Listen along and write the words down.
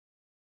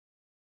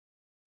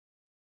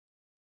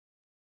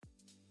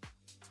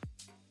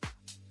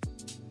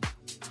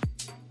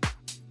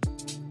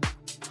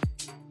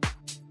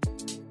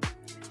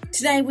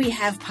Today we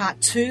have part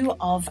 2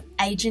 of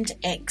Agent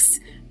X,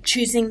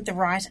 choosing the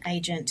right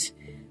agent.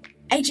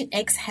 Agent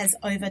X has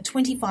over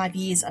 25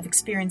 years of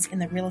experience in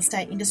the real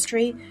estate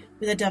industry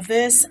with a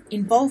diverse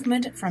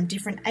involvement from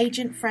different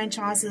agent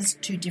franchises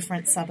to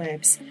different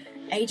suburbs.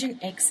 Agent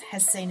X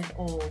has seen it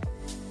all.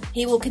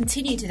 He will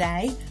continue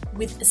today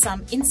with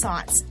some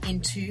insights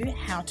into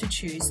how to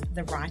choose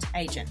the right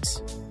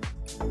agent.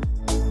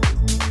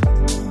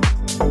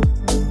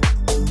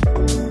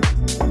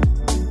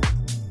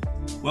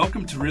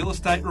 Welcome to Real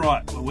Estate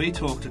Right, where we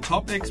talk to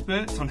top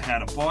experts on how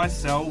to buy,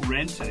 sell,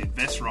 rent and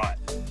invest right.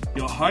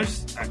 Your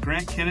hosts are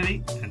Grant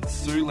Kennedy and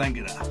Sue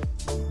Langada.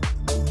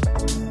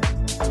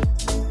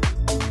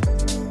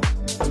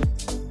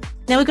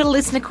 Now we've got a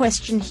listener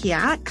question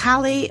here.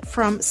 Carly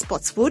from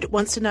Spotswood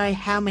wants to know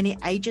how many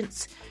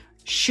agents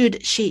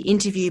should she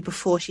interview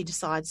before she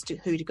decides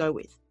who to go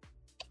with?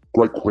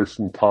 Great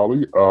question,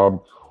 Carly.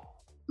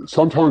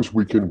 Sometimes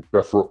we can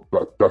baffle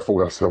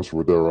ourselves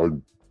with our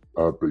own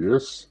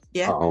BS.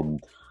 Yeah.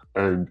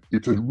 And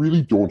it's a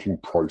really daunting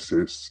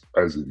process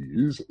as it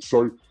is.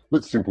 So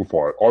let's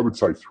simplify it. I would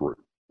say 3.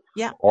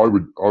 Yeah. I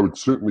would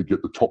certainly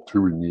get the top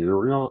 2 in the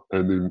area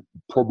and then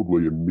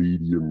probably a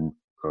medium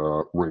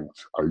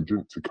ranked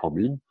agent to come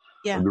in.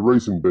 Yeah. And the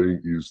reason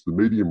being is the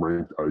medium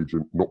ranked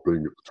agent not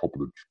being at the top of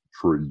the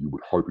tree, you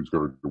would hope is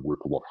going to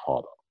work a lot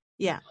harder.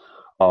 Yeah.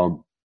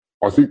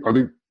 I think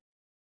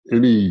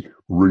any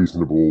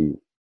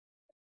reasonable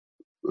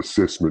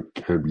assessment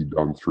can be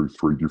done through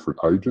 3 different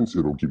agents.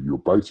 It'll give you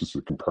a basis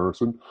of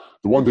comparison.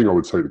 The one thing I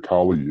would say to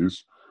Carly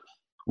is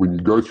when you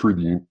go through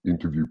the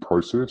interview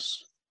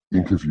process,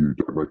 interview,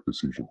 don't make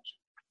decisions.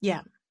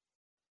 Yeah.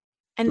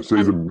 And it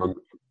is an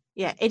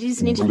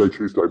interview. Monday,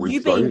 Tuesday, Wednesday.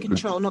 You be in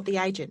control, not the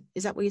agent.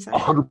 Is that what you're saying?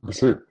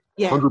 100%.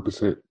 Yeah.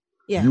 100%.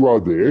 Yeah. You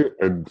are there,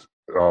 and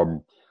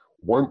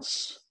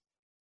once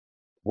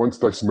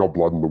they smell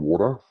blood in the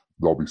water,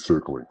 they'll be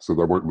circling, so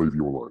they won't leave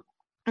you alone.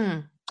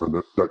 Mm.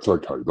 And that's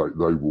okay.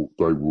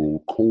 They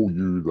will call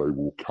you. They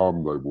will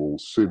come. They will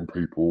send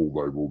people.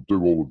 They will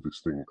do all of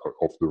this thing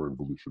off their own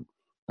volition.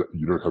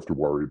 You don't have to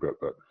worry about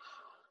that.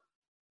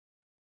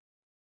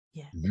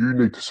 Yeah. You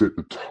need to set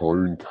the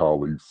tone,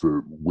 Carly,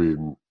 for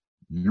when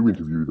you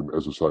interview them.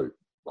 As I say,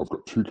 I've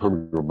got 2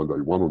 coming on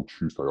Monday, 1 on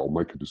Tuesday. I'll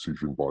make a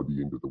decision by the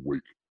end of the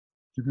week.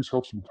 Give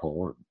yourself some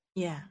time.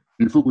 Yeah.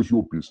 If it was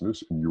your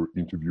business and you're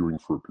interviewing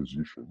for a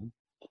position,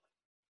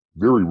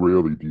 very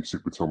rarely do you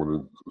sit with someone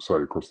and say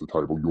across the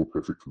table, you're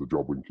perfect for the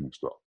job, when can you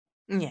start?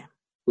 Yeah.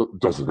 It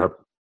doesn't happen.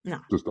 No.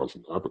 It just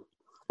doesn't happen,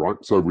 right?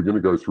 So we're going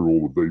to go through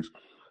all of these.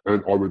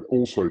 And I would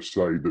also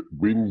say that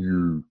when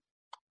you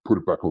put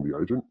it back on the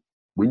agent,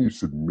 when you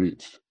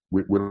submit,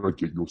 when I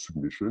get your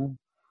submission,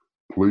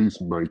 please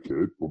make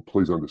it, or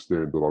please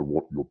understand that I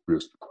want your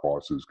best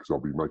prices because I'll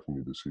be making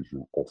a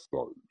decision off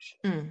those.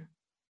 Mm.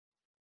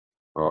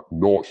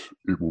 Not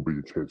it will be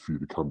a chance for you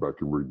to come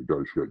back and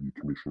renegotiate your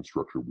commission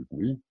structure with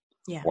me.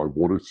 Yeah. I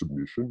want a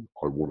submission.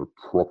 I want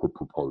a proper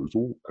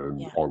proposal,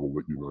 and I will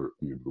let you know at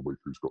the end of the week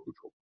who's got the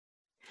job.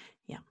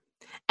 Yeah.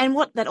 And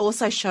what that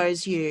also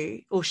shows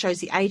you, or shows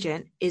the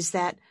agent, is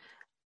that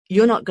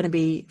you're not going to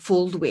be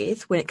fooled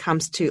with when it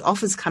comes to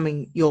offers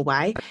coming your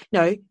way.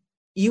 No,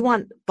 you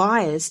want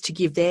buyers to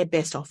give their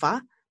best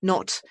offer,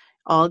 not,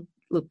 I'll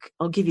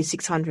give you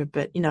 600,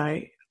 but,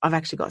 I've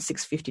actually got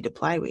 650 to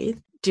play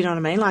with. Do you know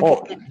what I mean?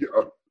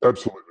 Yeah,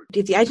 absolutely.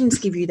 If the agents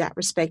give you that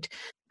respect,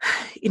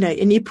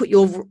 and you put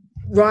your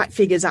right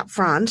figures up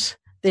front,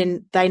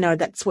 then they know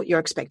that's what your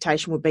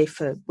expectation would be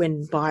for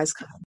when buyers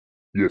come.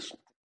 Yes,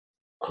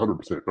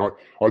 100%.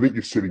 I think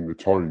you're setting the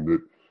tone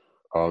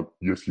that,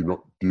 yes, you're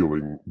not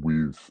dealing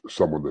with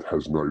someone that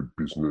has no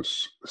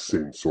business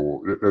sense,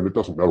 and it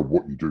doesn't matter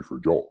what you do for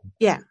a job.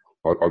 Yeah.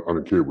 I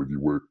don't care whether you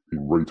work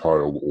in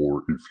retail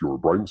or if you're a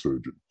brain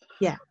surgeon.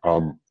 Yeah.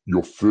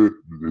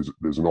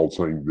 There's an old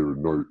saying, there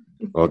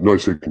are no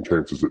second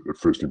chances at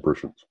first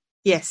impressions.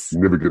 Yes. You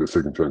never get a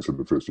second chance at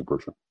the first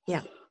impression.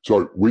 Yeah.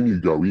 So when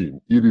you go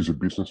in, it is a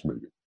business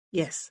meeting.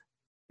 Yes.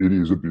 It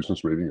is a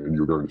business meeting, and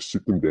you're going to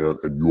sit them down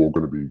and you're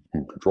going to be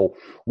in control.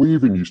 We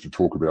even used to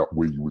talk about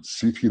where you would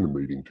sit in a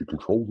meeting to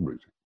control the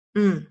meeting.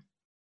 Mm.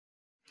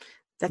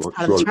 That's right?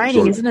 Part of the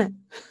training, isn't it?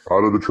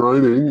 Part of the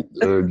training,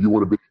 and you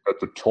want to be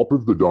at the top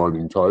of the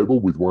dining table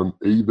with one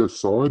either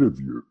side of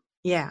you.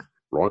 Yeah.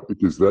 Right,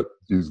 because that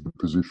is the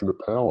position of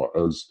power.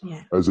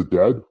 As a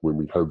dad, when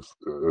we have,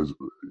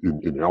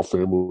 in our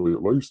family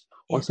at least,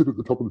 I sit at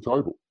the top of the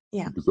table.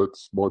 Yeah. Because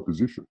that's my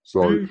position.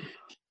 So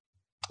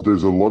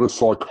there's a lot of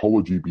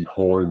psychology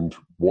behind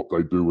what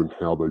they do and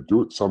how they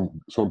do it. Some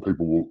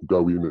people will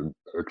go in and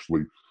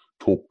actually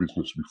talk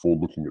business before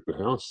looking at the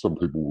house. Some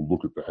people will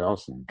look at the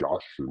house and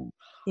gush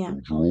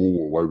and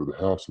drool all over the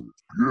house, and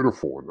it's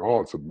beautiful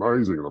and it's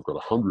amazing. And I've got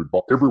 100.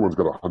 Everyone's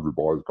got 100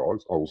 buyers,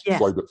 guys. I will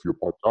say that for your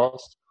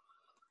podcast.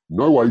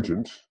 No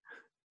agent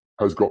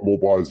has got more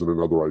buyers than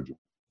another agent.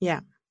 Yeah.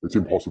 It's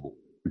impossible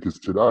because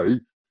today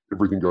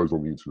everything goes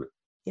on the internet.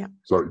 Yeah.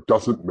 So it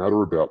doesn't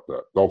matter about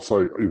that. They'll say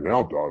in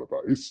our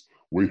database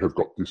we have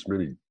got this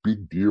many.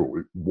 Big deal.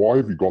 Why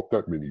have you got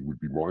that many would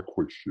be my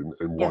question,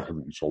 and why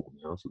haven't you sold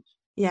them houses?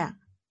 Yeah,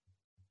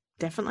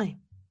 definitely.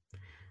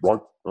 Right?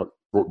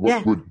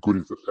 What good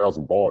is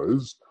 1,000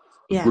 buyers?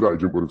 A good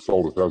agent would have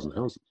sold 1,000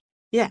 houses.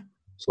 Yeah.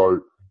 So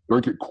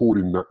don't get caught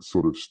in that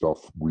sort of stuff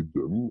with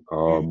them.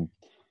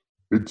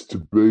 It's to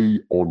be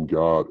on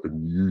guard,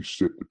 and you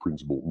set the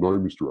principle. No,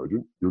 Mr.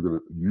 Agent,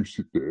 you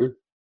sit there,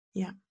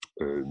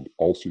 and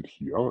I'll sit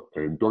here,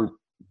 and don't,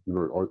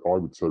 I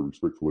would say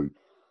respectfully,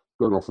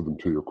 don't offer them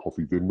tea or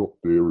coffee. They're not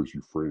there as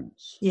your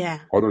friends. Yeah.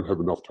 I don't have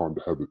enough time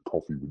to have a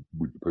coffee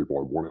with the people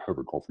I want to have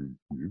a coffee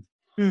with,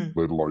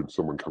 let alone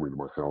someone coming to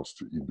my house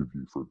to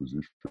interview for a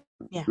position.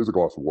 Yeah. There's a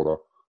glass of water.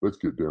 Let's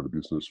get down to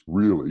business.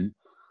 Really,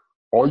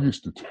 I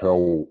used to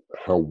tell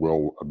how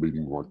well a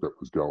meeting like that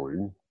was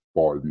going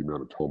by the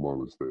amount of time I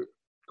was there.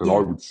 And I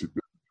would sit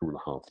there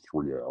 2.5,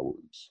 3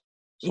 hours.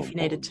 If you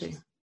needed to.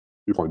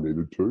 If I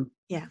needed to.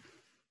 Yeah.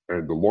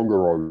 And the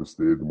longer I was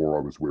there, the more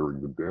I was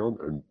wearing them down.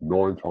 And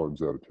 9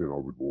 times out of 10, I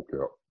would walk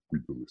out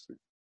with the listing.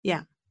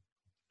 Yeah.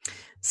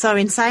 So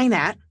in saying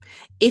that,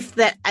 if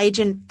that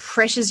agent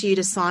pressures you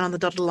to sign on the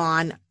dotted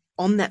line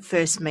on that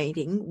first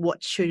meeting,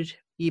 what should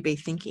you be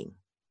thinking?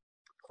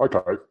 Okay.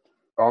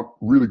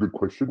 Really good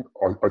question.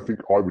 I think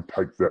I would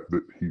take that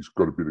he's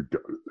got a bit of,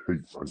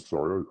 I'm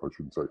sorry, I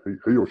shouldn't say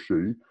he or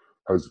she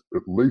has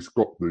at least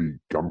got the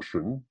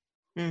gumption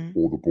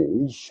or the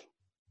balls,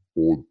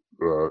 or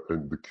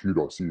and the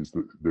kudos is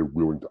that they're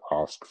willing to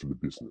ask for the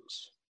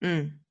business.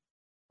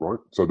 Right?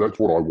 So that's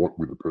what I want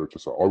with a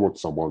purchaser. I want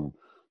someone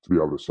to be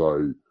able to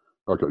say,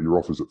 okay, your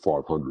offer's at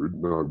 500.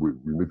 No, we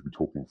need to be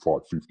talking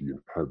 550 and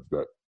have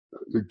that,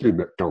 again,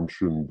 that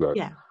gumption,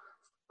 that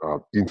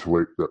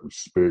intellect, that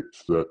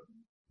respect, that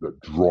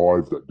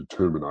drive, that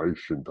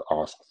determination to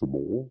ask for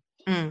more.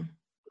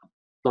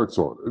 Don't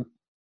sign it.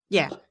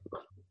 Yeah.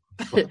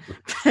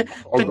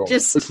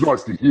 It's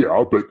nice to hear,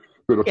 but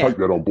I take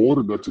that on board,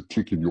 and that's a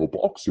tick in your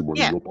box, in one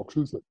of your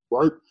boxes. That's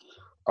great.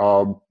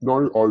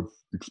 No, I've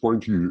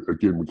explained to you,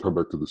 again, we come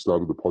back to the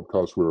start of the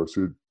podcast where I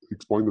said,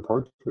 explain the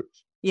process.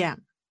 Yeah.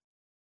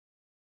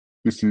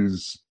 This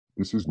is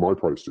my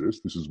process.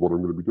 This is what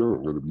I'm going to be doing.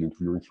 I'm going to be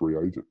interviewing 3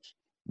 agents.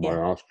 May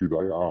I ask who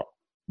they are?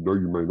 No,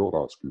 you may not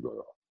ask who they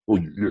are.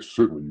 Well, yes,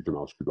 certainly you can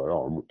ask who they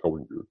are. I'm not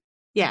telling you.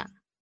 Yeah.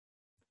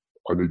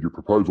 I need your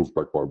proposals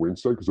back by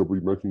Wednesday because I'll be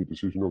making a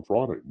decision on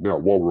Friday. Now,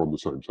 while we're on the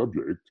same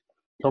subject,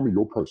 tell me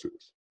your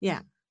process.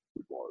 Yeah.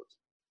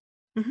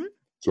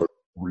 So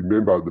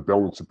remember, the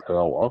balance of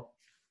power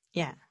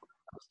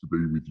has to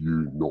be with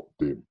you, not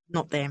them.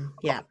 Not them,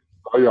 yeah.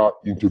 They are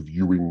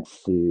interviewing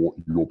for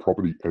your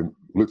property, and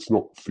let's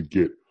not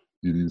forget,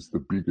 it is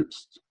the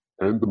biggest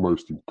and the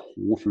most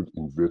important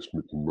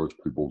investment in most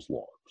people's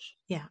lives.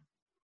 Yeah.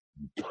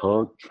 You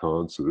can't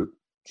chance it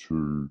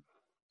to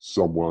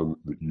someone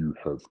that you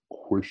have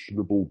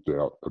questionable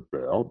doubt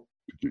about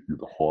to get you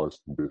the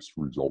highest and best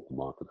result the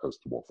market has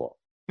to offer.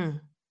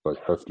 They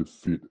have to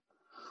fit.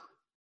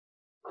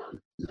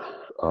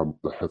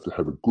 They have to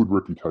have a good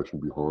reputation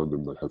behind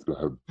them. They have to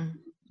have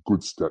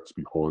good stats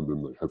behind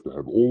them. They have to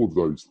have all of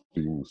those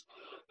things.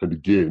 And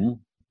again,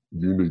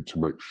 you need to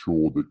make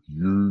sure that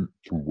you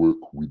can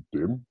work with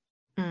them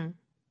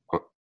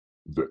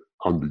that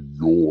under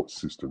your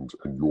systems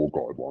and your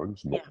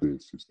guidelines, not their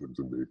systems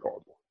and their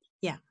guidelines.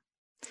 Yeah.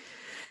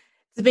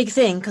 It's a big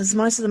thing because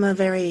most of them are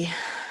very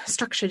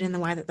structured in the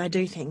way that they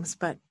do things.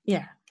 But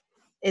yes,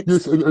 and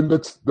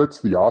that's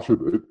the art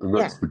of it, and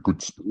that's the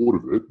good sport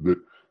of it. That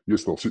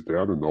yes, they'll sit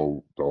down and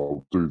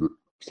they'll do the.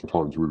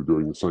 Sometimes we were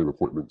doing the same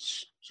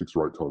appointments 6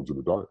 or 8 times in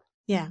a day.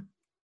 Yeah.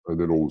 And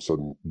then all of a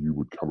sudden you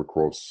would come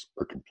across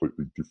a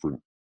completely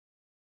different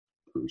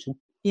person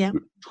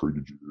that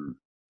treated you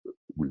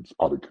with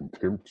utter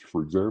contempt,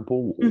 for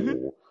example,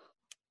 or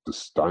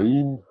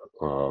disdain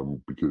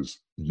because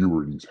you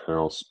were in his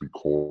house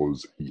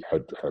because he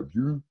had to have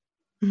you.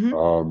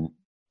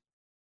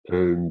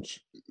 And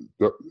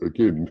that,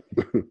 again,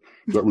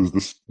 that was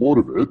the sport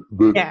of it.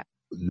 That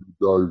you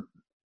go,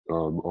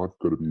 I've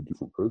got to be a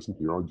different person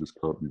here. I just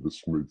can't be the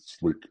smooth,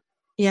 slick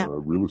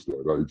real estate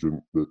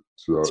agent that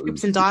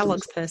scripts and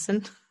dialogues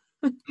person.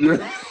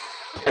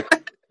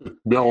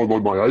 Now I'm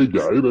on my A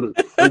game,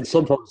 and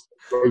sometimes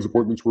those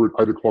appointments were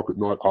at 8 o'clock at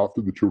night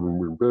after the children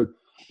were in bed.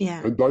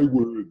 Yeah, and they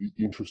were the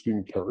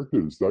interesting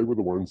characters. They were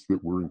the ones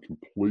that were in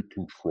complete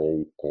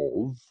control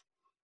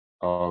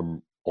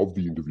of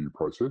the interview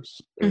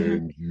process,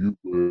 and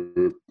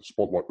the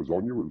spotlight was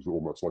on you. It was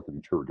almost like an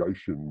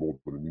interrogation more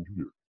than an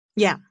interview.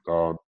 Yeah.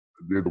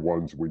 They're the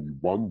ones, when you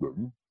won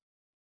them,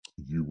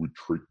 you would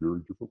treat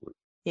very differently.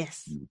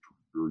 Yes. You would treat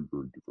very,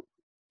 very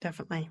differently.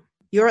 Definitely.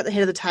 You're at the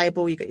head of the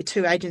table. You've got your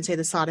 2 agents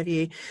either side of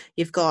you.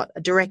 You've got a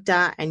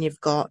director and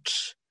you've got,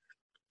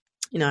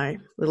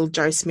 little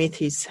Joe Smith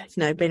who's,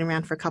 been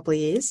around for a couple of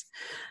years.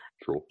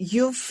 Sure.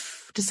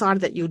 You've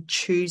decided that you'll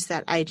choose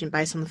that agent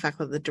based on the fact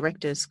that the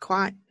director's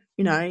quite,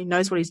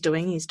 knows what he's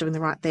doing. He's doing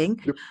the right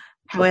thing. Yep.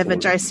 However,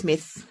 Absolutely. Joe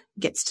Smith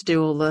gets to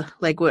do all the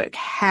legwork.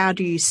 How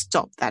do you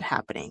stop that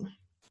happening?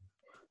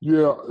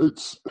 Yeah,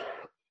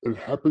 it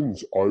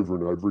happens over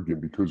and over again,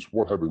 because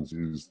what happens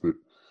is that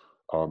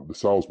The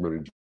sales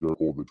manager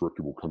or the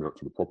director will come out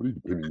to the property,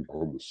 depending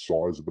on the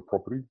size of the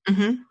property.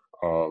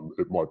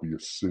 It might be a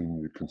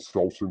senior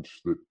consultant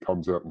that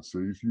comes out and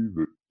sees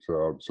you.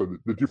 So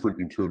the different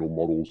internal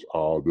models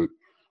are that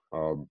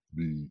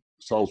the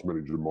sales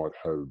manager might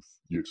have,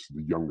 yes,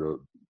 the younger,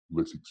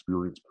 less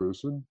experienced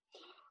person.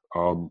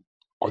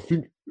 I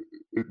think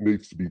it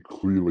needs to be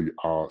clearly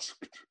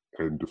asked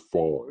and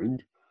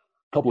defined.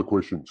 A couple of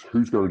questions.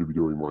 Who's going to be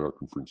doing my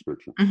open for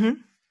inspection?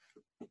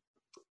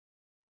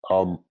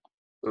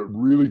 A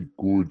really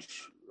good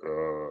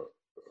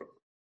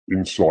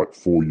insight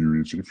for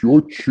you is if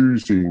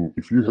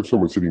you have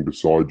someone sitting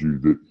beside you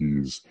that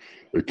is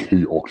a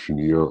key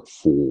auctioneer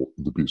for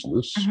the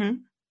business,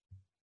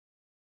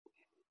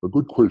 a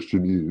good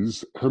question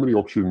is, how many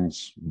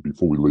auctions,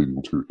 before we lead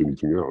into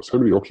anything else, how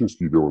many auctions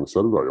do you do on a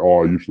Saturday?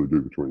 I usually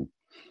do between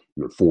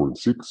 4 and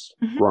 6.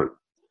 Great.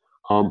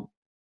 How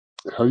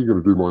are you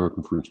going to do my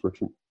open for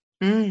inspection?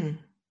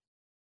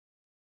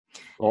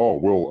 Oh,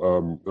 well,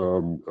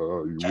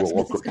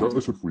 I've got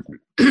Joseph with me.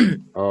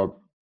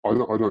 I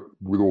don't,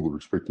 with all the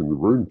respect in the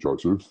room,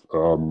 Joseph,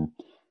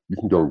 you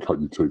can go and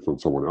cut your teeth on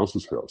someone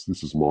else's house.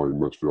 This is my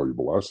most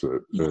valuable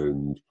asset,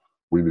 and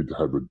we need to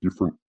have a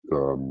different,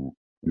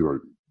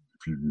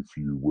 if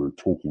you were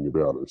talking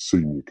about a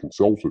senior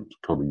consultant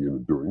coming in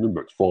and doing them,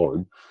 that's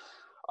fine.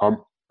 And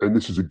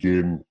this is,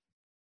 again,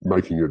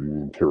 making it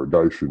an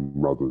interrogation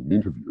rather than an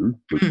interview.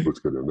 Let's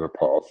go down that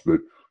path,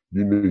 that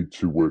you need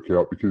to work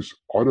out, because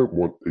I don't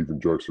want even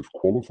Joseph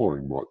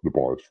qualifying the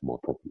buyers for my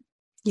property.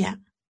 Yeah.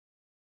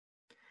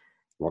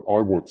 Right?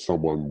 I want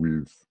someone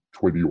with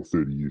 20 or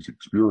 30 years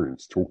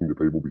experience talking to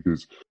people,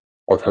 because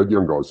I've had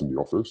young guys in the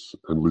office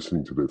and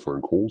listening to their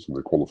phone calls and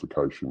their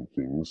qualification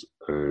things,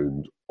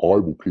 and I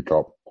will pick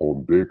up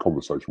on their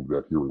conversation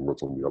without hearing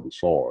what's on the other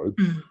side,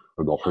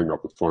 and I'll hang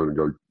up the phone and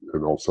go,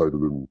 and I'll say to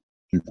them,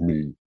 give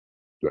me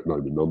that name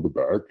and number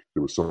back.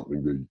 There was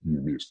something that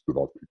you missed that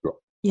I picked up.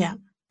 Yeah.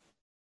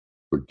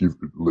 But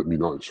let me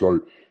know.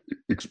 So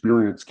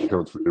experience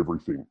counts for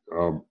everything.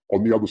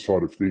 On the other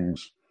side of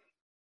things,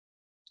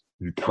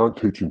 you can't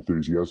teach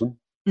enthusiasm.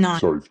 No.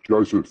 So if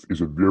Joseph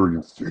is a very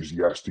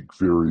enthusiastic,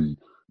 very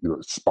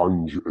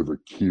sponge of a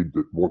kid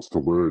that wants to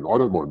learn, I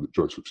don't mind that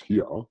Joseph's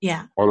here.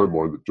 Yeah. I don't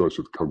mind that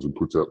Joseph comes and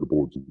puts out the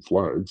boards and the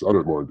flags. I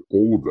don't mind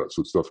all of that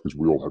sort of stuff, because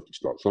we all have to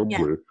start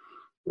somewhere. Yeah.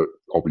 But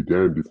I'll be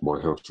damned if my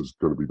house is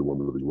going to be the one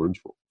that he learns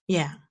from.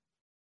 Yeah.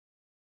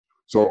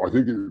 So I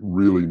think it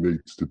really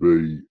needs to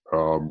be,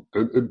 and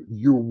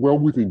you're well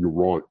within your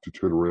right to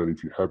turn around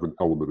if you have an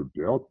element of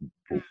doubt.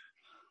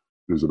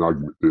 There's an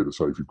argument there to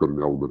say if you've got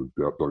an element of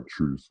doubt, don't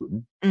choose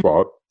them.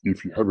 But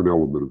if you have an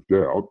element of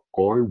doubt,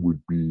 I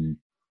would be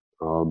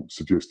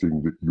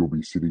suggesting that you'll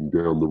be sitting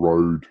down the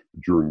road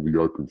during the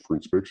open for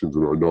inspections.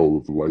 And I know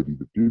of a lady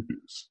that did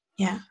this.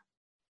 Yeah.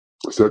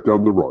 Sat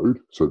down the road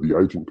so the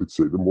agent could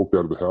see them, walked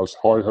out of the house.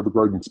 Hi, have a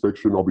great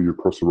inspection. I'll be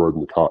across the road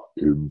in the car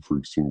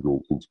every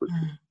single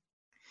inspection.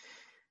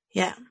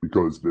 Yeah.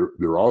 Because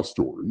there are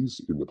stories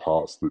in the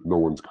past that no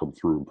one's come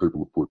through, and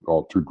people have put,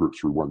 2 groups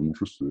through, 1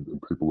 interested,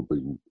 and people have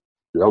been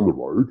down the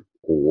road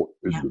or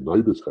in the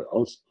neighbour's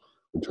house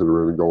and turn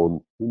around and go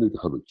on, we need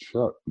to have a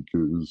chat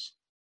because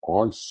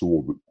I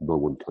saw that no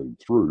one came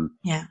through.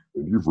 Yeah.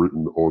 And you've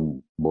written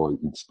on my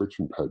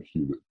inspection pad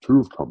here that 2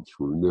 have come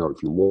through. Now,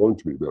 if you're lying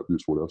to me about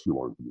this, what else are you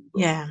lying to me about?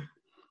 Yeah.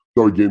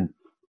 So again,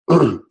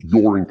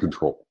 you're in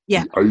control.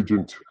 Yeah. The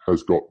agent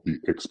has got the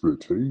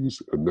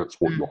expertise, and that's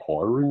what you're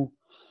hiring.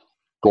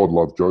 God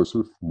love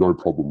Joseph, no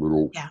problem at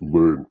all. Yeah.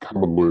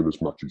 Come and learn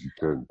as much as you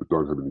can, but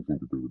don't have anything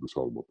to do with the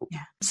sale of my property.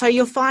 Yeah. So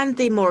you'll find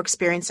the more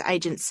experienced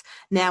agents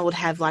now would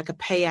have like a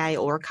PA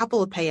or a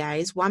couple of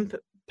PAs. One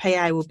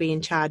PA will be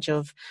in charge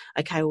of,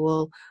 okay,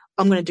 well,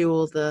 I'm going to do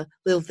all the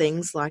little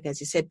things, like,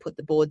 as you said, put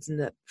the boards and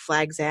the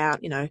flags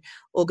out,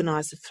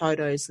 organise the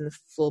photos and the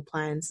floor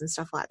plans and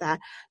stuff like that.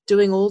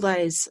 Doing all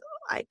those,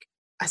 like,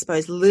 I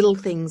suppose, little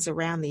things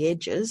around the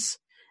edges.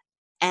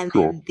 And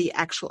then the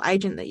actual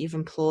agent that you've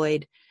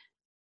employed,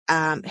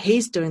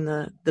 he's doing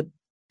the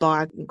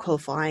buyer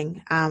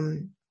qualifying.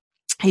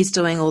 He's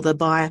doing all the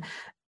buyer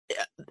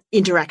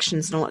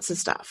interactions and all that sort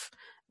of stuff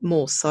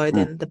more so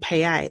than the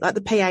PA. Like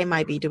the PA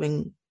may be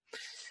doing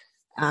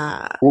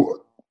a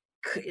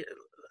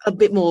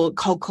bit more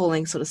cold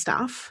calling sort of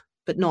stuff,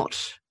 but not.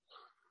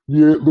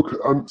 Yeah, look,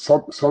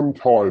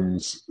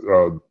 sometimes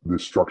the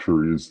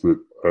structure is that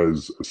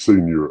as a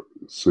senior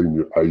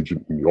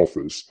agent in the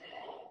office,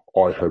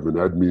 I have an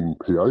admin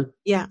PA,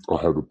 I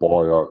have a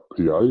buyer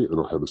PA, and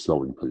I have a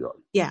selling PA.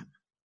 Yeah.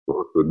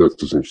 Right? And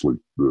that's essentially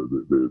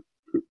the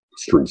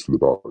strings to the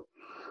bow.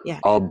 Yeah.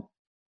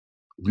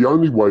 The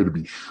only way to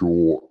be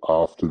sure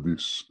after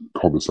this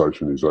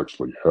conversation is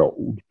actually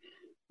held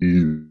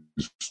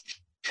is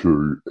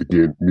to,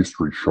 again,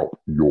 mystery shop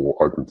your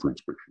open for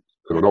inspections.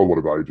 And I know a lot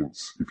of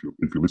agents, if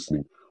you're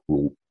listening,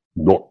 will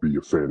not be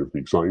a fan of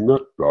me saying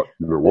that, but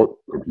you know what?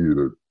 I'm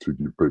here to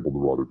give people the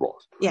right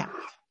advice. Yeah.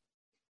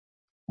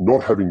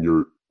 Not having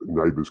your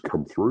neighbours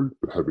come through,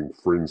 but having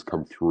friends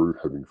come through,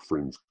 having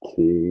friends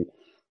call,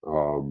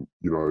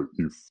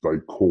 If they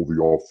call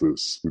the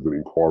office with an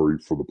inquiry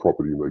for the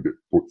property and they get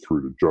put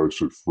through to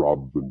Joseph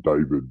rather than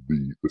David,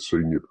 the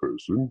senior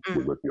person,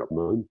 we're making up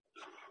names,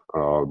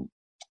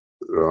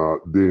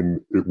 then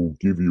it will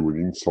give you an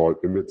insight.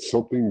 And it's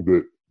something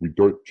that we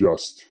don't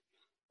just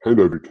hand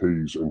over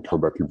keys and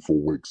come back in 4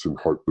 weeks and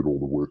hope that all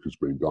the work has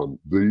been done.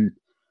 The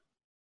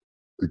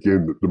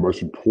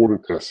most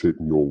important asset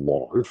in your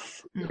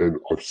life, and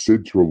I've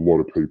said to a lot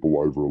of people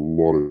over a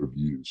lot of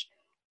years,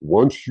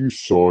 once you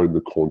sign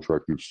the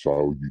contract of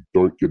sale, you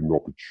don't get an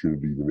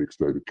opportunity the next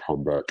day to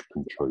come back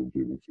and change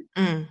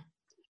anything.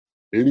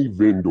 Any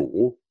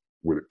vendor,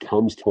 when it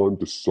comes time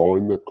to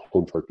sign that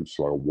contract of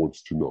sale,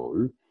 wants to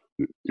know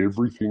that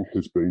everything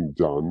has been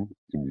done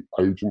in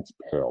the agent's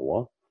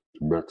power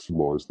to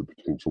maximise the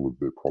potential of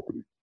their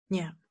property.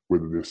 Yeah.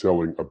 Whether they're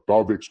selling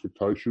above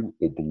expectation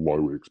or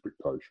below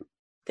expectation.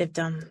 They've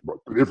done. Right.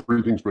 But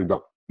everything's been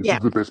done. This is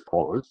the best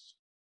price.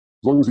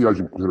 As long as the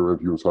agent can turn around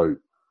to you and say,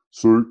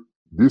 Sue,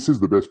 this is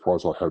the best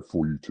price I have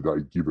for you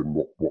today, given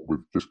what we've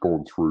just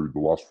gone through the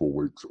last 4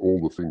 weeks, all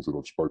the things that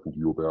I've spoken to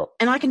you about.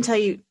 And I can tell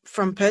you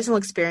from personal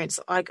experience,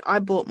 like I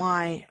bought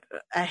a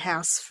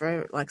house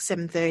for like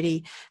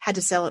 $730, had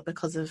to sell it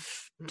because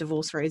of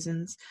divorce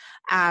reasons.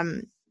 2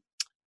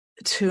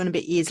 and a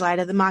bit years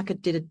later, the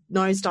market did a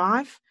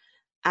nosedive.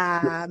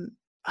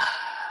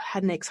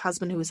 Had an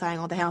ex-husband who was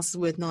saying, the house is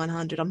worth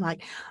 $900. I'm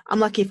like, I'm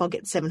lucky if I'll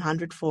get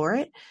 $700 for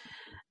it.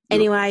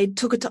 Anyway,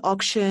 took it to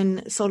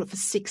auction, sold it for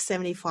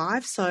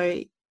 $675,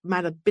 so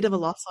made a bit of a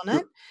loss on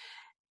it.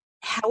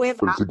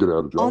 However,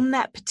 on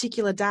that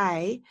particular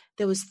day,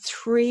 there was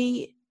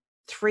three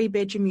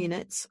bedroom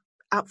units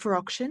up for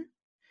auction.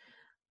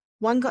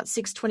 One got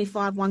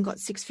 $625, one got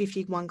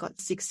 $650, one got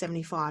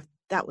 $675.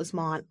 That was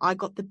mine. I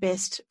got the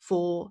best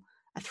for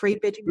a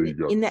 3-bedroom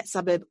unit in that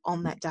suburb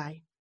on that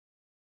day.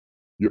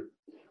 Yep.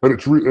 And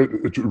it's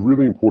a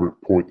really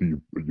important point that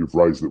you've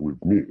raised that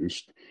we've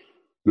missed,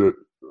 that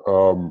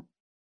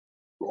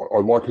I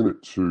liken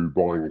it to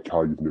buying a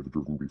car you've never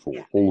driven before.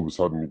 Yeah. All of a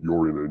sudden,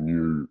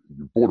 you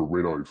bought a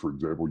Renault, for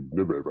example, you've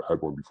never ever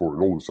had one before,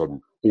 and all of a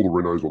sudden, all the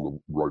Renaults on the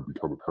road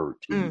become apparent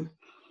to you.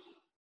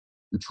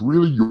 It's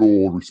really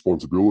your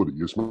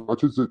responsibility, as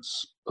much as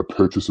it's a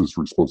purchaser's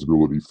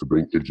responsibility for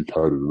being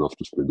educated enough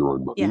to spend their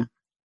own money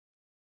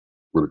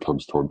when it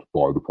comes time to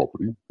buy the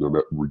property,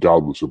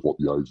 regardless of what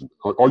the agent.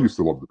 I used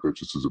to love the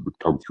purchasers that would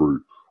come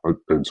through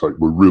and say,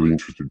 we're really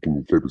interested, can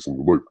you keep us in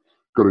the loop?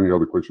 Got any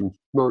other questions?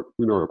 No,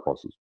 we know our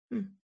prices.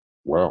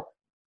 Wow.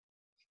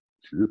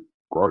 Shit.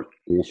 Great.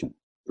 Awesome.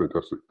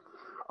 Fantastic.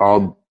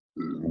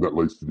 That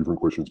leads to different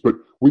questions. But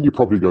when your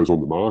property goes on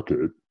the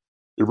market,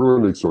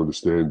 everyone needs to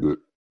understand that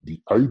the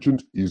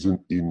agent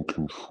isn't in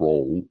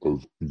control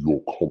of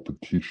your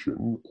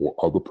competition or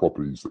other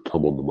properties that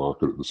come on the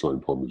market at the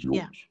same time as yours.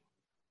 Yeah.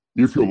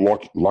 If you're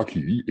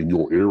lucky in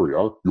your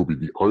area, you'll be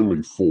the only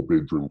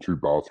 4-bedroom,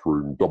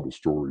 2-bathroom,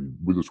 double-story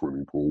with a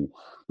swimming pool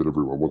that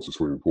everyone wants a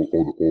swimming pool,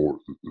 or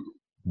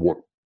what,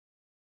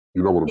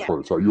 you know what I'm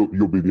trying to say.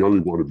 You'll be the only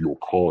one of your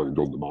kind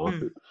on the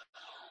market.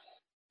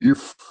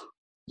 If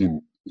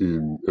and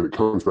it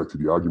comes back to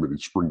the argument,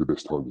 is spring the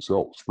best time to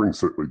sell? Spring's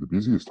certainly the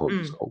busiest time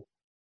to sell.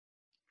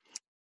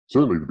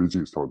 Certainly the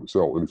busiest time to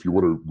sell. And if you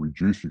want to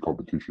reduce your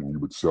competition, you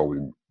would sell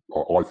in,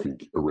 I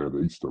think,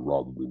 around Easter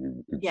rather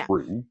than in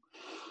spring.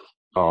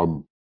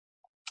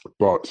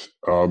 But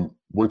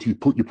once you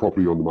put your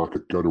property on the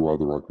market, go to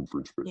other open for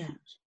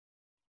inspections.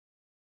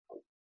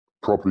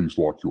 Properties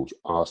like yours,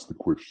 ask the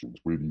questions.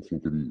 Where do you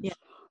think it is?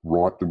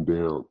 Write them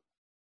down.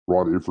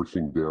 Write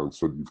everything down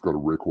so that you've got a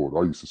record.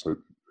 I used to say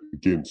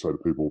to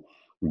people,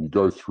 when you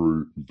go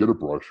through, you get a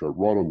brochure,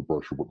 write on the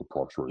brochure what the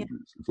price range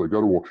is. If they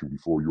go to auction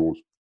before yours,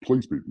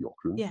 please beat the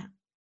auction.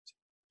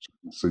 So you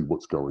can see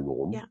what's going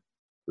on.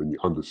 And you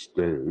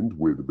understand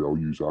where the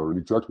values are, and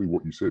exactly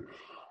what you said.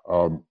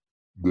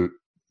 That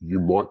you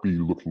might be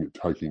looking at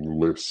taking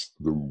less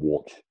than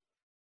what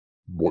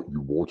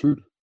you wanted.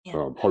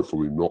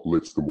 Hopefully not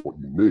less than what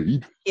you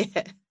need.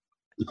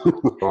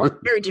 Right?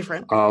 Very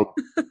different.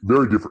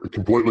 Very different.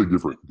 Completely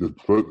different.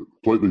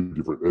 Completely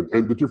different.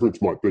 And the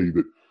difference might be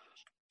that,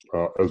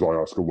 as I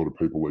ask a lot of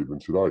people even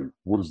today,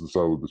 what does the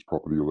sale of this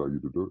property allow you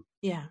to do?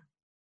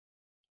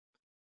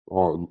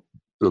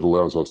 It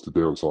allows us to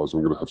downsize.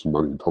 I'm going to have some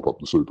money and top up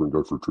the super and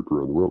go for a trip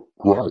around the world.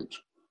 Great.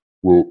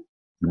 Well,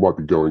 you might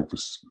be going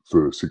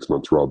for 6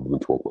 months rather than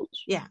 12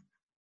 months.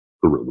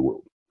 Around the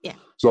world.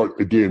 So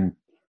again,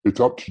 it's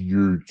up to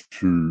you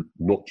to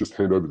not just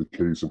hand over the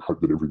keys and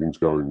hope that everything's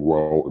going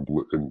well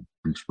and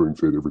be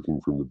spoon-fed everything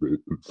from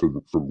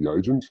the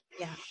agent.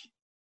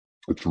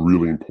 It's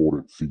really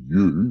important for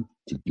you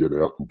to get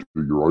out and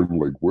do your own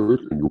legwork,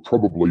 and you'll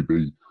probably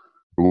be,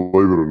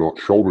 believe it or not,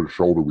 shoulder to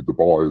shoulder with the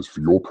buyers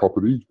for your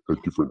property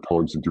at different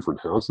times in different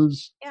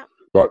houses.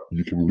 But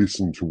you can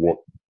listen to what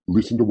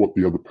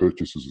the other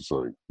purchasers are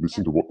saying.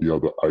 Listen to what the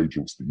other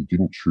agents that you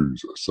didn't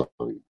choose are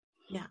saying.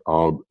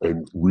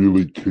 And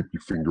really keep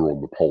your finger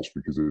on the pulse,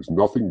 because there's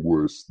nothing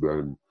worse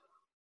than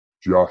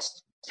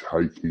just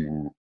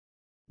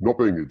not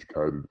being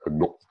educated and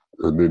not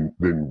And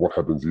then what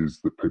happens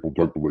is that people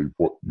don't believe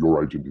what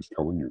your agent is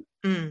telling you.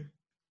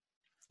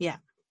 Yeah.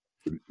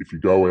 If you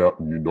go out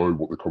and you know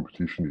what the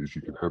competition is,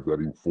 you can have that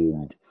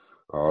informed.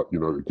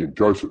 Again,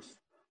 Joseph,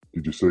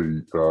 did you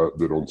see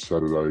that on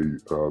Saturday,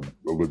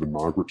 11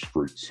 Margaret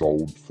Street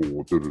sold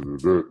for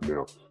da-da-da-da?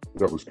 Now,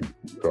 that was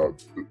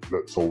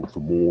that sold for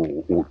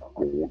more or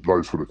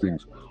those sort of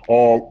things.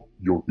 Oh,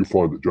 you'll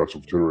find that Joseph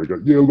will turn around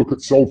and go, yeah, look,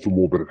 it sold for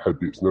more, but it had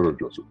this. No,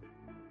 Joseph.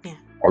 Yeah.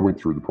 I went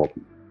through the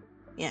property.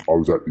 Yeah. I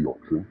was at the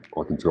auction.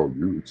 I can tell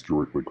you it's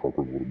directly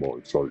comparable to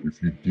mine. So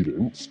if you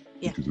didn't,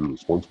 which is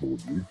irresponsible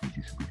of you, because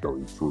you should be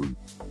going through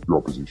your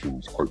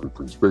opposition's open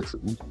for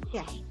inspection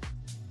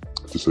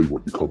to see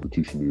what your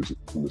competition is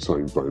in the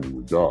same vein of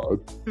regard,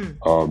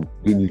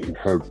 then you can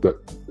have that,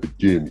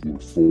 again,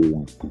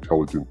 informed,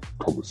 intelligent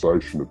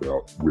conversation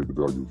about where the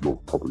value of your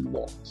property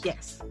lies.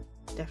 Yes,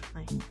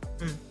 definitely.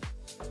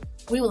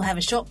 We will have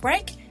a short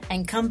break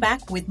and come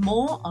back with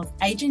more of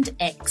Agent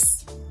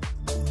X.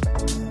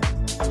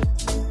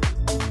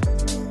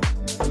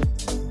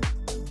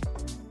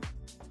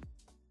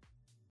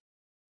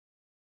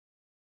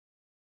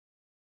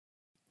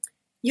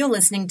 You're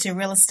listening to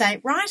Real Estate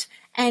Right,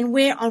 and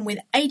we're on with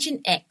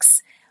Agent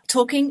X,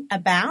 talking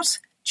about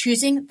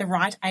choosing the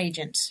right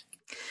agent.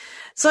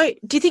 So,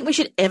 do you think we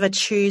should ever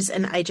choose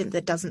an agent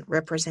that doesn't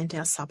represent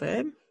our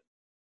suburb?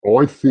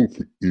 I think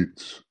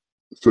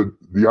so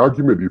the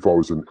argument, if I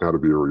was an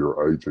out-of-area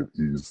agent,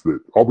 is that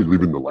we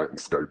live in the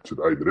landscape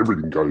today, that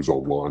everything goes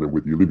online, and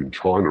whether you live in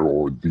China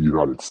or the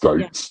United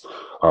States,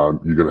 you're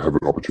going to have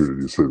an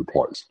opportunity to see the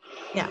place.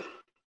 Yeah.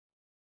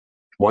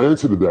 My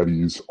answer to that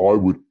is I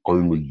would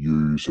only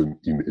use an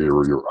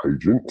in-area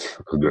agent,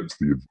 and that's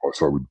the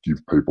advice I would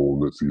give people,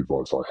 and that's the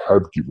advice I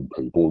have given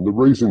people. And the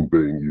reason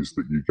being is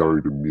that you're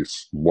going to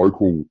miss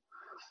local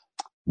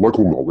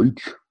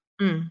knowledge,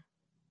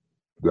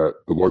 that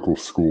the local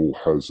school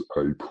has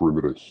a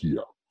perimeter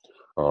here.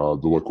 The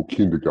local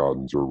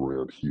kindergartens are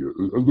around here.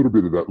 A little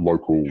bit of that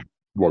local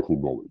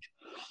knowledge.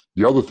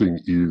 The other thing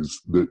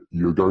is that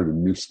you're going to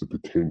miss the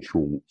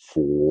potential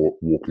for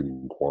walk-in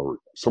inquiry.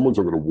 Someone's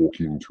not going to walk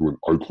into an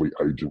Oakley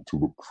agent to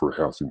look for a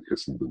house in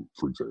Essendon,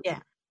 for example.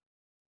 Yeah.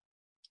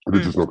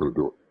 They're just not going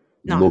to do it.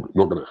 No.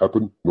 Not going to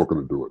happen, not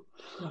going to do it.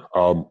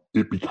 No.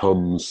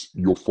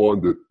 You'll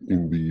find that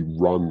in the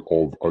run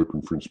of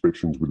open for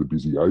inspections with a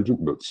busy agent,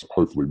 and that's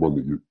hopefully one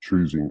that you're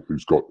choosing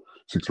who's got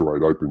 6 or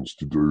 8 opens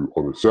to do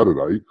on a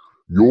Saturday,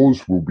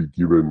 yours will be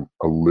given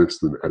a less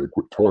than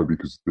adequate time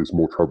because there's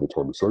more travel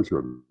time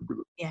associated with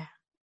it. Yeah.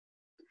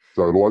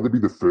 So it'll either be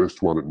the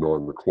first one at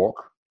 9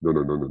 o'clock, no,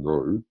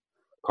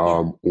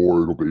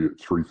 or it'll be at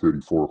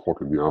 3:30, 4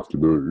 o'clock in the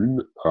afternoon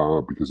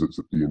because it's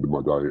at the end of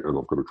my day and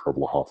I've got to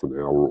travel a half an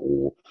hour.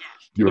 Or,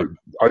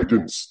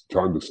 agents, to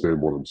understand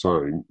what I'm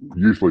saying,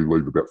 usually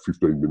leave about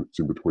 15 minutes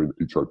in between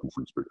each open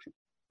for inspection.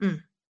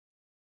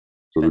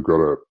 So they've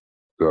got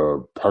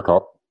to pack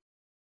up,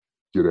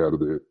 get out of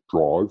there,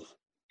 drive.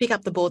 Pick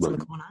up the boards on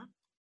the corner.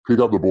 Pick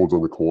up the boards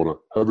on the corner,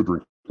 have a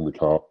drink in the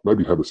car,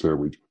 maybe have a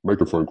sandwich,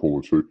 make a phone call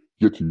or two,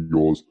 get to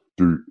yours,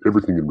 do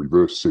everything in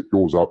reverse, set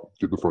yours up,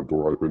 get the front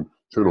door open,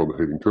 turn on the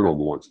heating, turn on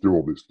the lights, do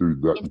all this, do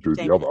that, and do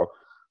the other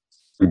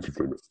in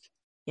 15 minutes.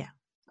 Yeah.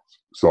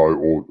 So,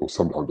 or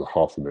sometimes a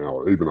half an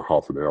hour. Even a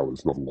half an hour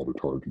is not a lot of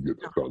time to get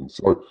that done.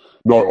 So,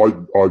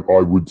 no,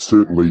 I would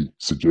certainly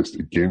suggest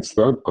against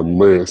that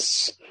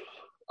unless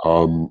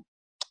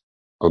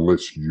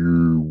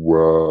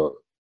you,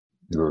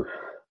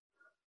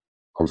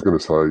 I was going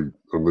to say,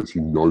 unless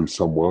you know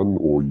someone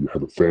or you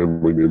have a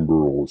family member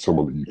or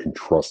someone that you can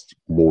trust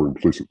more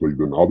implicitly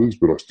than others,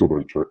 but I still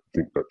don't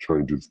think that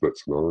changes that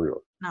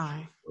scenario.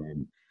 No.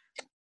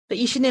 But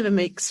you should never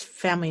mix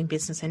family and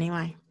business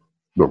anyway.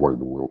 No way in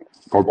the world.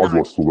 I've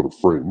lost a lot of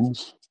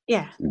friends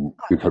in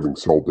having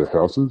sold their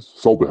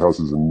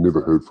houses and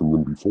never heard from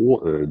them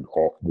before, and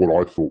what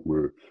I thought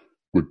were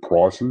good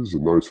prices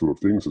and those sort of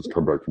things has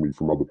come back to me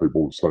from other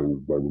people saying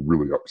that they were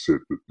really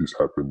upset that this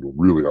happened or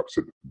really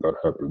upset that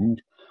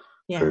happened.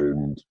 Yeah.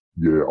 And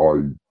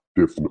I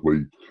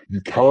definitely,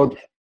 you can't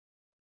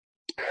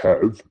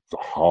have the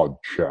hard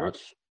chat,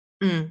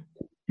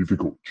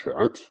 difficult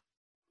chat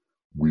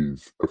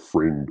with a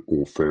friend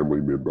or family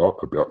member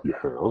about your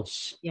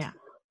house. Yeah.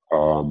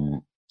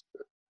 You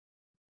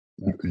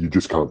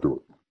just can't do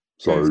it.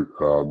 So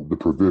the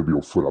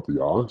proverbial foot up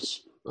the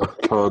arse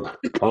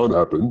can't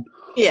happen.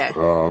 Yeah.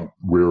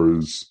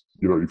 Whereas,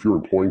 if you're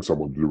employing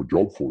someone to do a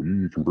job for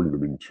you, you can bring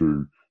them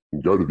into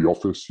and go to the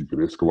office, you can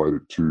escalate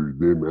it to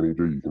their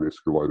manager, you can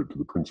escalate it to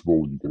the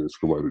principal, you can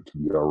escalate it to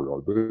the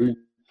REIB.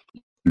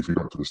 If you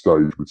got to the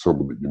stage with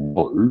someone that you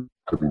know,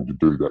 having to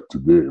do that to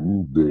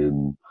them,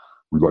 then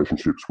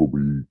relationships will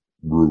be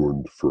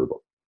ruined forever.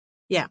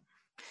 Yeah.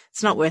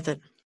 It's not worth it.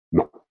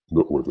 No,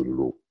 not worth it at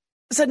all.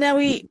 So now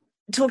we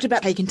talked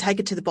about how you can take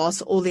it to the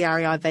boss or the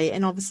REIV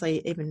and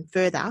obviously even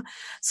further.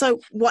 So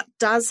what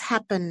does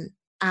happen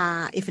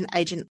if an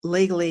agent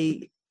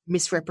legally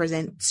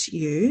misrepresents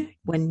you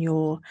when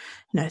you're,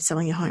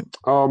 selling your home?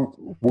 Well,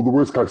 the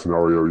worst case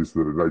scenario is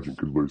that an agent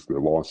could lose their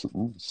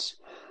license.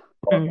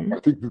 I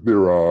think that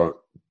there are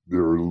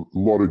there are a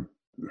lot of,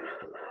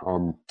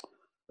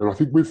 and I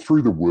think we're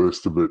through the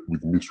worst of it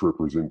with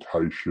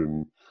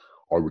misrepresentation.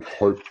 I would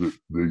hope that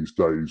these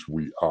days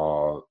we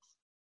are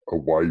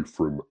away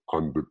from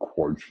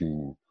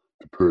underquoting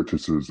to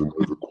purchasers and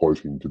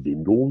overquoting to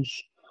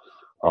vendors.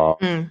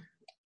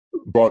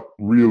 But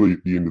really,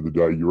 at the end of the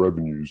day, your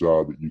avenues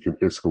are that you can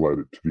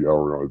escalate it to the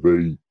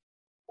RIV.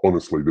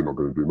 Honestly, they're not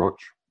going to do much.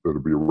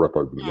 It'll be a wrap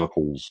over the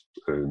knuckles,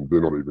 and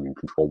they're not even in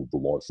control of the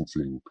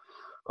licensing.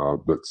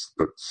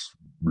 That's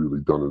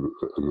really done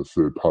at a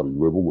third-party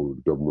level or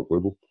a government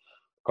level.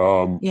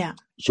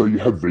 So you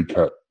have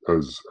VCAT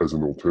as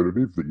an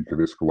alternative that you can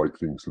escalate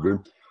things to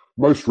them.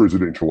 Most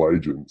residential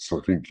agents,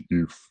 I think,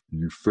 if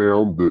you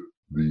found that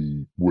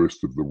the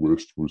worst of the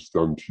worst was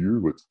done to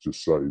you, let's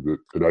just say that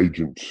an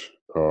agent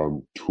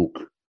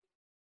took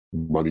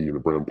money in a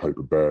brown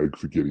paper bag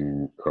for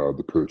getting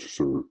the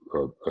purchaser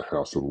a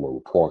house at a lower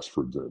price,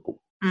 for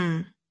example.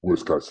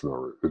 Worst case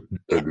scenario.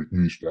 And it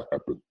used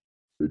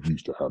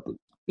to happen.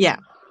 Yeah.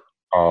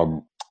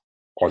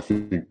 I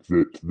think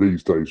that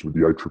these days with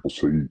the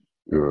ACCC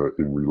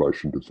in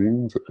relation to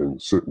things,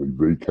 and certainly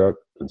VCAT,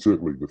 and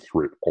certainly the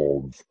threat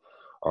of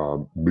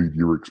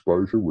media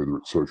exposure, whether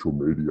it's social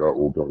media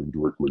or going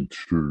directly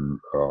to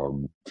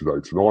Today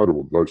Tonight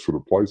or those sort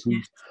of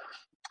places.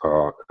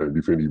 And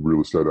if any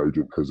real estate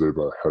agent has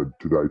ever had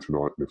Today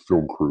Tonight and a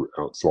film crew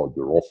outside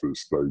their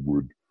office, they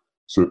would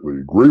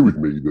certainly agree with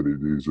me that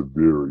it is a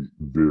very,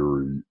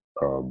 very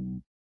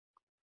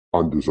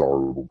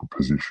undesirable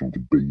position to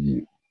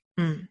be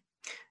in.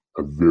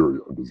 A very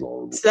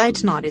undesirable. Today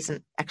Tonight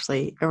isn't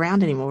actually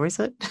around anymore, is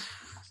it?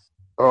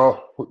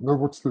 No,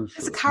 what's the show?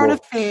 It's Current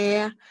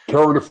Affair.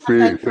 Current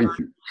Affair, thank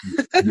you.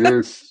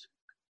 Yes.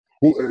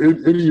 Well,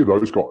 any of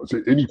those guys,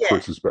 any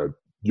press is bad.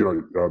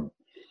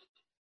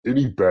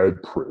 Any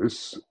bad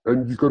press,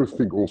 and you've got to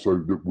think also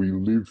that we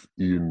live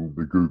in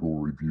the Google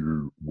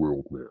review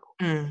world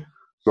now.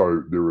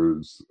 So there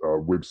is a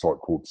website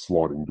called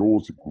Sliding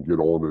Doors you can get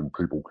on, and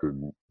people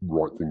can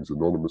write things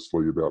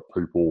anonymously about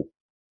people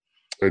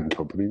and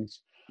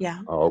companies. We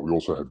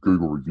also have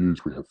Google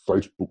reviews. We have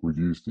Facebook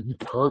reviews that you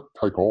can't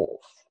take off.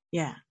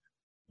 You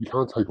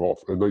can't take off,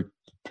 and they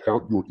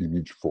tout your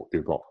image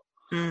forever.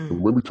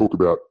 And when we talk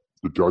about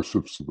the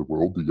Josephs of the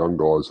world, the young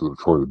guys that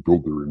are trying to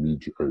build their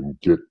image and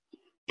get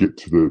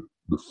to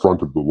the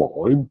front of the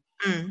line,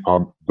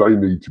 they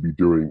need to be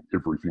doing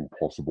everything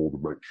possible to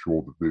make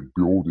sure that they're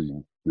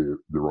building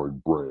their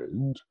own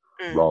brand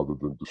rather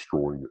than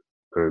destroying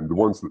it. And the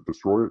ones that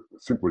destroy it,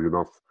 simply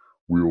enough,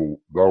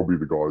 they'll be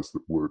the guys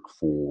that work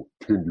for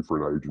 10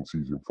 different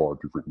agencies in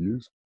 5 different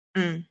years.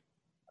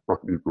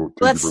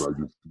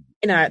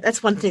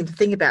 That's one thing to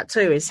think about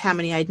too, is how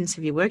many agents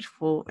have you worked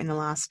for in the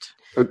last...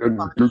 And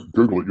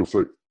Google it, you'll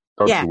see.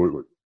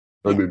 Absolutely.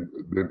 And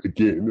then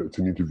again, it's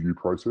an interview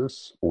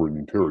process or an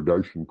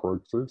interrogation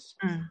process.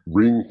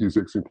 Ring his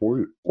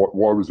ex-employer.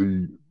 Why was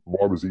he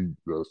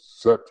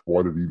sacked?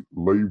 Why did he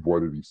leave? Why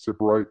did he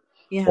separate?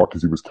 Why?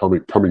 Because he was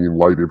coming in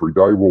late every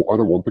day. Well, I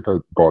don't want the guy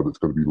that's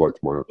going to be late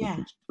to my open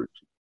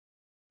inspection.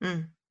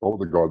 I want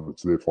the guy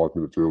that's there 5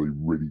 minutes early,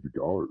 ready to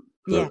go,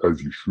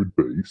 as you should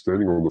be,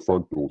 standing on the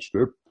front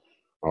doorstep,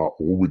 or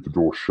with the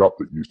door shut.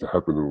 That used to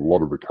happen on a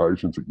lot of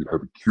occasions, that you'd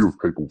have a queue of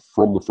people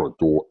from the front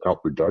door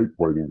out the gate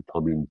waiting to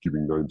come in,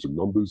 giving names and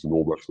numbers and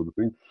all that sort of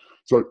thing.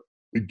 So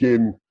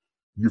again,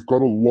 you've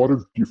got a lot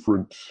of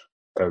different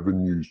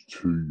avenues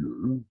to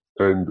you,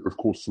 and of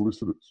course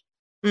solicitors.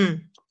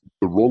 The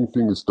wrong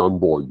thing is done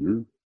by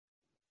you.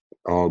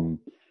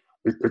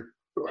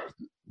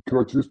 Can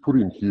I just put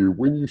in here,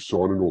 when you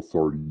sign an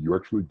authority, you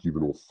actually give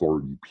an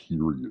authority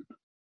period.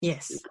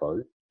 Yes.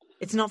 Okay.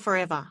 It's not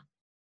forever.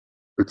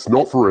 It's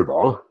not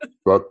forever,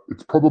 but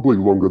it's probably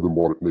longer than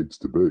what it needs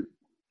to be.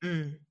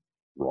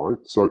 Right?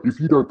 So if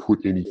you don't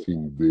put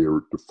anything there,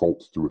 it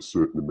defaults to a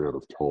certain amount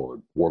of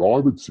time. What I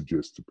would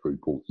suggest to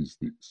people is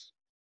this.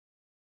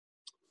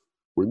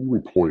 When you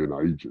employ an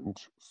agent,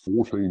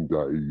 14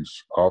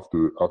 days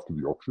after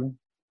the auction,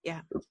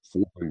 and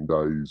 14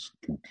 days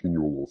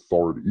continual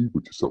authority,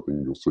 which is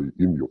something you'll see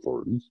in the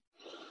authorities,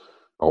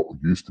 or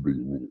used to be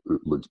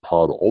at least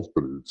part of,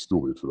 but it's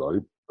still there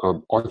today.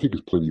 I think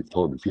it's plenty of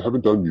time. If you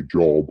haven't done your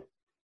job,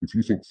 if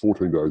you think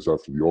 14 days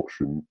after the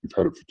auction, you've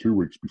had it for 2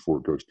 weeks before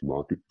it goes to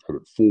market, you've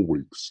had it 4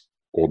 weeks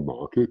on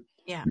market,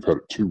 you've had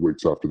it 2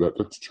 weeks after that,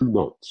 that's 2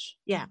 months.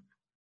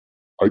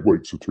 8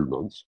 weeks or 2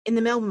 months. In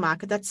the Melbourne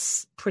market,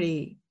 that's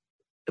pretty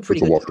it's a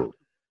good lifetime. time.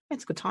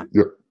 That's a good time.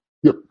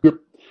 Yep.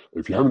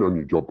 If you haven't done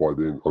your job by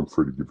then, I'm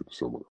free to give it to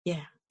someone.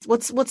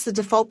 What's the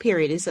default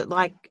period? Is it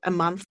like a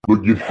month?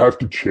 Look, you'd have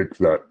to check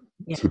that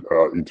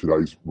in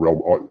today's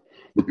realm.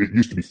 Look, it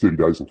used to be 30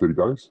 days and 30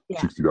 days,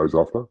 60 days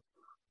after,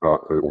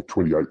 or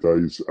 28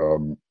 days,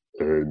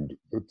 and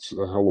it's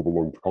a hell of a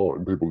long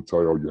time. People would say,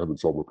 oh, you haven't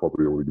sold my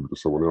property, I want to give it to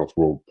someone else.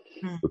 Well,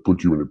 it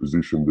puts you in a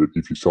position that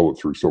if you sell it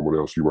through someone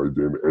else, you owe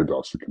them and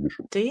us the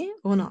commission. Do you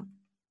or not?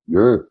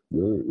 Yeah.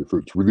 If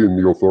it's within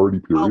the authority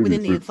period. Oh,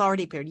 within the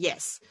authority period,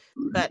 yes.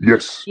 But,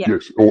 yes.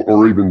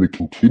 Or even the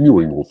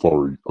continuing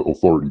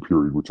authority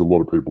period, which a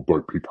lot of people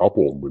don't pick up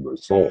on when they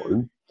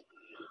sign.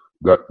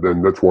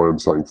 That's why I'm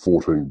saying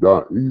 14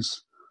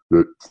 days.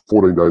 That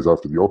 14 days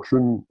after the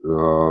auction,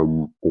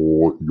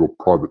 or your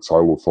private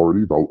sale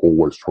authority, they'll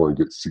always try and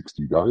get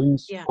 60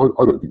 days. Yeah.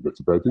 I don't think that's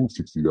a bad thing,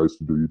 60 days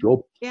to do your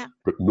job. Yeah.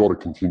 But not a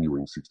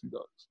continuing 60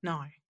 days.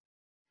 No.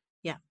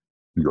 Yeah.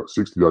 You got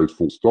 60 days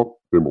full stop,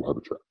 then we'll have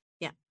a chat.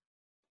 Yeah.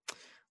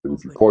 And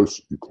if you're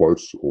close, you're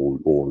close,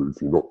 or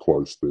if you're not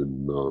close,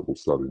 then we'll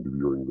start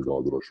interviewing the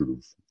guy that I should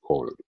have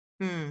hired.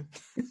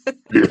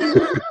 Yeah.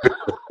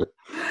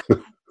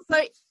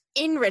 So,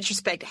 in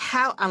retrospect,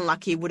 how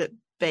unlucky would it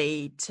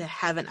be to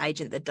have an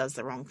agent that does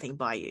the wrong thing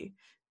by you?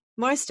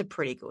 Most are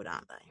pretty good,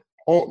 aren't they?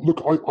 Oh,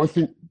 look, I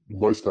think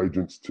most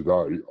agents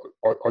today,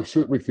 I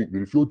certainly think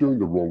that if you're doing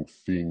the wrong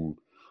thing,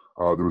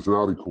 there was an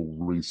article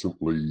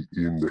recently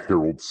in the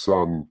Herald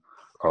Sun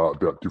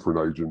about different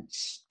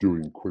agents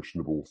doing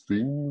questionable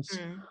things.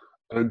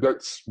 And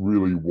that's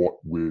really what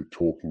we're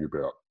talking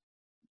about.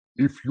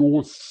 If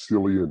you're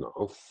silly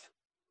enough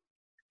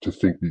to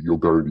think that you're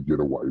going to get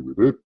away with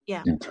it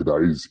in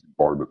today's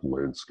environment and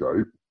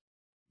landscape,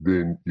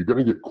 then you're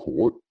going to get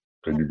caught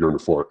and you're going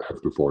to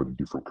have to find a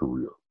different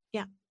career.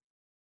 Yeah.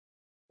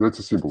 That's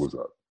as simple as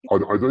that.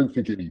 I don't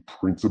think any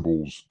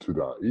principals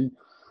today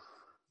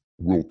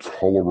will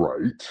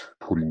tolerate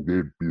putting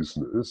their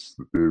business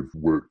that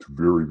they've worked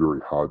very,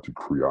 very hard to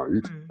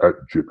create at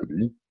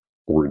jeopardy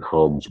or in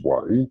harm's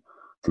way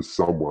for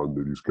someone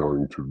that is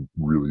going to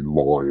really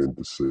lie and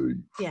deceive.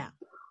 Yeah.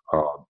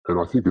 And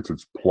I think it's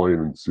as plain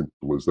and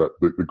simple as that.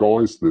 The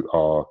guys that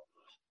are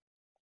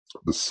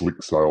the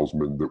slick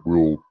salesmen that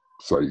will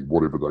say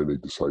whatever they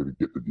need to say to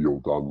get the deal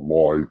done,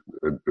 lie,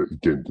 and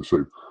again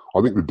deceive.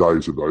 I think the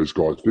days of those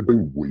guys, they've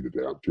been weeded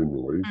out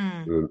generally.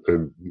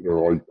 And you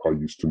know, I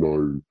used to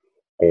know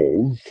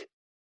of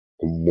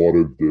a lot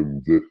of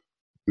them that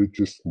they're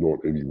just not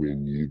anywhere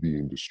near the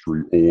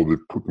industry, or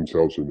they've put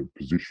themselves in a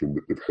position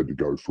that they've had to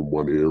go from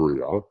one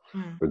area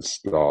and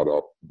start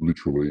up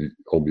literally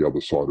on the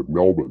other side of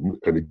Melbourne.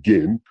 And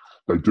again,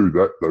 they do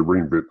that, they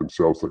reinvent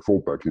themselves, they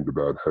fall back into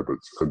bad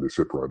habits, and they're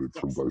separated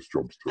from those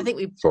jobs too. I think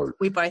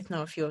we both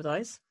know a few of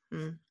those.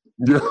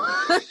 Yeah.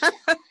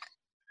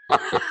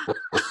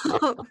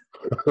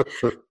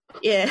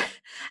 Yeah.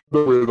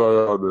 Where they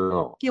are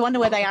now. You wonder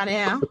where they are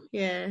now?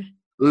 Yeah.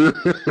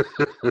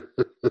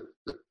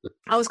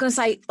 I was going to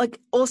say, like,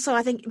 also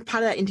I think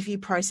part of that interview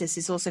process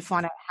is also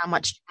find out how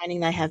much training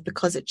they have,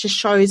 because it just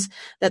shows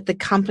that the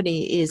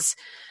company is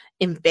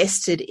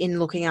invested in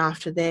looking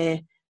after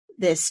their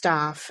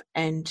staff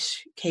and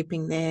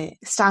keeping their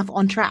staff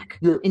on track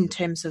in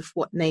terms of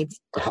what needs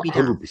to be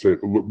done. 100%.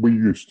 Look, we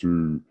used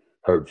to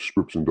have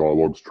scripts and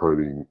dialogues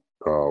training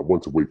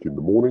once a week in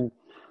the morning.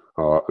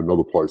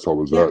 Another place I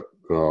was at,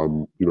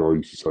 you know, I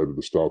used to say to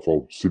the staff,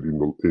 I'll sit in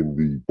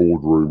the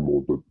boardroom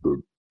or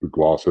the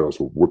glass house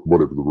or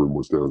whatever the room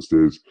was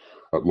downstairs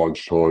at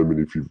lunchtime. And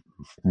if you've,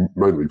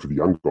 mainly for the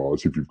young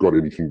guys, if you've got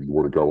anything that you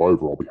want to go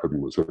over, I'll be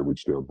having my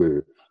sandwich down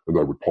there, and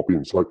they would pop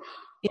in. So,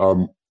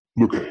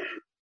 look,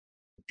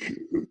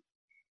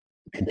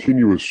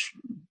 continuous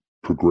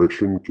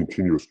progression,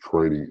 continuous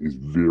training is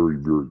very,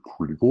 very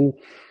critical.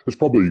 It's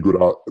probably a good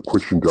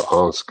question to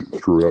ask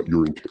throughout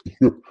your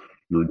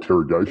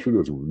interrogation,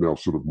 as we've now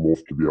sort of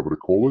morphed to be able to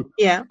call it.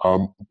 Yeah.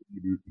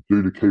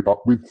 Do to keep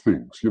up with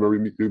things. You know,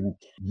 in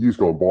years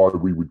gone by,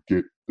 we would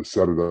get the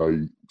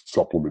Saturday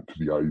supplement to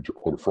the Age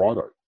on a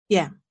Friday.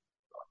 Yeah.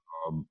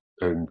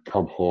 And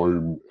come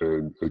home,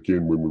 and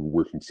again, when we were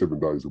working 7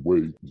 days a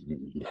week,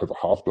 you'd have a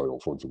half day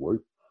off once a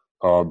week.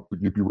 But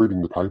you'd be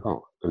reading the paper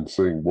and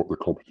seeing what the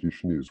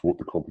competition is, what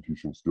the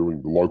competition's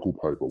doing, the local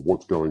paper,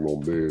 what's going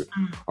on there.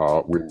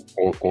 When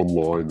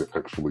online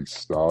actually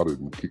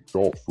started and kicked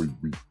off,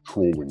 we'd be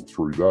trawling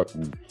through that.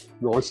 And,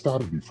 you know, I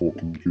started before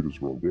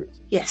computers were on desks.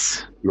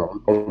 Yes. You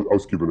know, I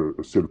was given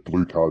a set of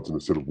blue cards and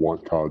a set of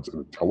white cards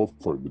and a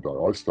telephone the day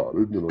I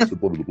started. And I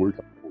said, what are the blue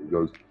cards for? He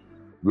goes,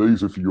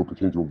 these are for your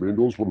potential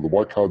vendors. What are the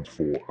white cards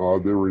for?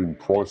 They're in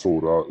price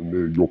order and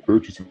they're your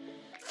purchases.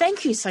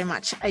 Thank you so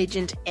much,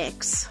 Agent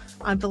X.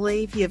 I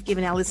believe you have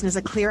given our listeners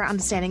a clearer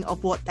understanding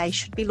of what they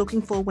should be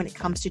looking for when it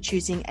comes to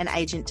choosing an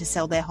agent to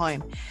sell their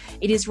home.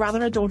 It is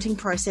rather a daunting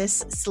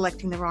process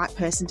selecting the right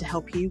person to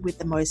help you with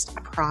the most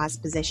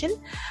prized possession,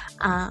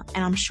 and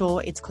I'm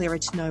sure it's clearer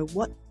to know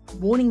what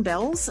warning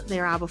bells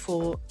there are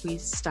before we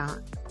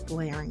start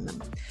blaring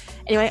them.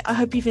 Anyway, I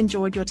hope you've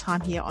enjoyed your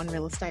time here on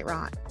Real Estate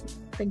Right.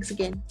 Thanks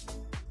again.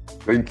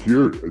 Thank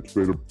you. It's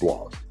been a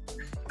blast.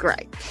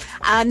 Great.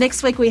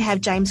 Next week we have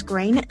James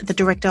Green, the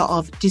Director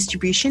of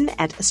Distribution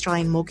at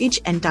Australian Mortgage,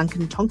 and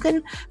Duncan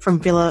Tonkin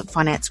from Villa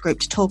Finance Group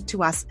to talk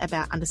to us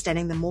about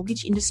understanding the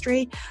mortgage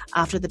industry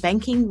after the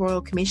Banking Royal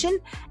Commission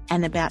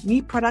and about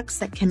new products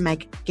that can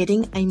make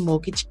getting a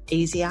mortgage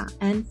easier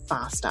and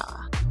faster.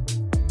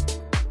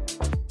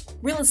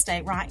 Real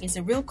Estate Right is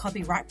a Real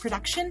Copyright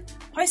production,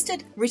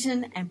 hosted,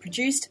 written and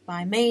produced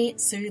by me,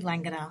 Sue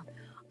Langada.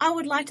 I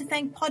would like to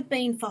thank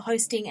Podbean for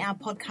hosting our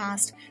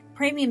podcast,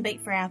 Premium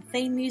Beat for our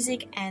theme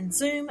music, and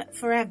Zoom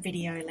for our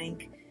video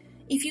link.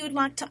 If you would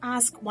like to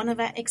ask one of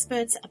our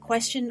experts a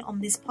question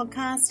on this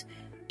podcast,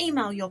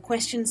 email your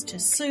questions to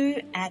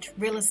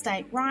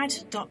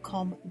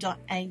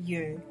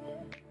sue@realestateright.com.au.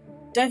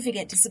 Don't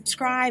forget to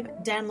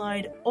subscribe,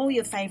 download all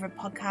your favourite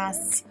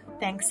podcasts.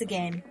 Thanks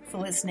again for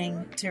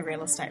listening to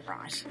Real Estate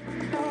Right.